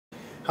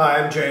Hi,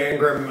 I'm Jay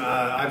Ingram.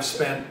 I've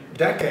spent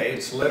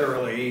decades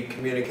literally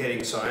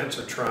communicating science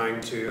or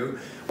trying to.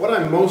 What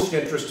I'm most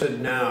interested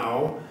in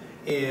now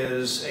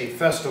is a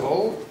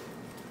festival.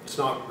 It's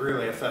not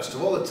really a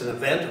festival, it's an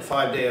event, a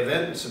 5-day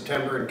event in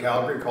September in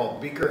Calgary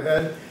called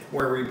Beakerhead,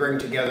 where we bring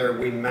together,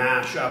 we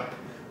mash up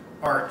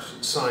art,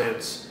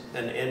 science,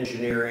 and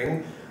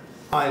engineering.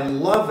 I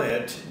love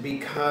it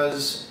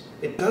because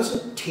it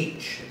doesn't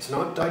teach, it's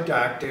not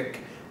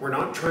didactic. We're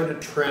not trying to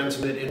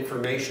transmit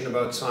information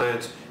about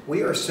science.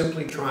 We are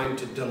simply trying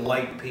to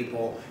delight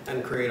people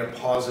and create a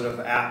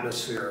positive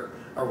atmosphere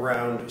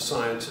around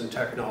science and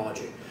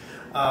technology.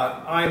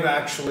 I've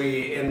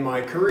actually, in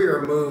my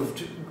career,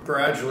 moved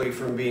gradually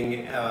from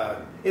being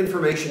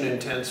information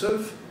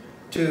intensive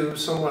to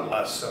somewhat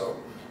less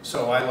so.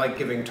 So I like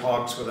giving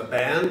talks with a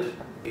band,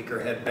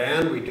 Beakerhead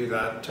Band. We do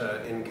that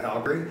in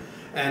Calgary.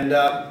 And,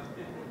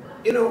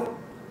 you know,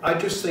 I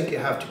just think you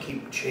have to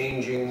keep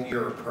changing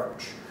your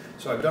approach.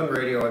 So I've done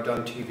radio, I've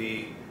done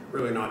TV,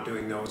 really not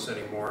doing those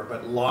anymore,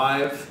 but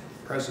live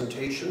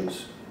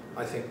presentations,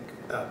 I think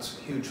that's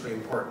hugely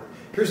important.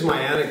 Here's my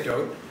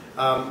anecdote.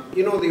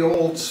 You know the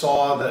old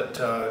saw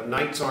that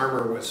knights'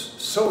 armor was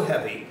so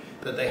heavy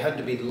that they had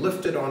to be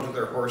lifted onto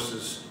their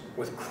horses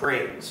with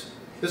cranes.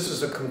 This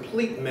is a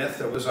complete myth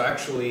that was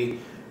actually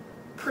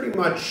pretty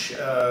much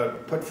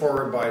put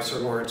forward by Sir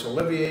Laurence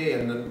Olivier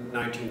in the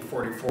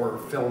 1944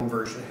 film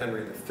version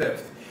Henry V.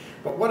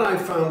 But what I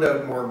found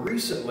out more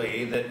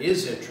recently that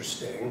is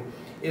interesting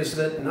is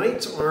that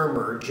knights'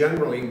 armor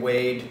generally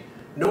weighed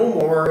no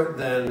more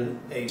than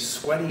a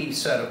sweaty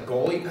set of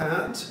goalie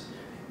pads,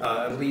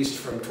 at least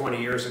from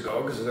 20 years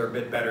ago, because they're a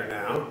bit better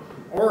now,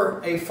 or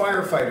a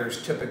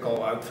firefighter's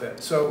typical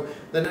outfit. So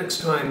the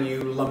next time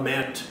you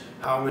lament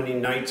how many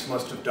knights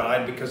must have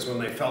died because when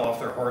they fell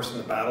off their horse in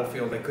the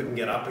battlefield they couldn't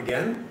get up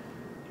again,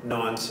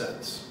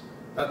 nonsense.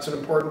 That's an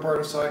important part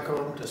of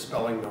scicomm,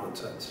 dispelling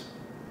nonsense.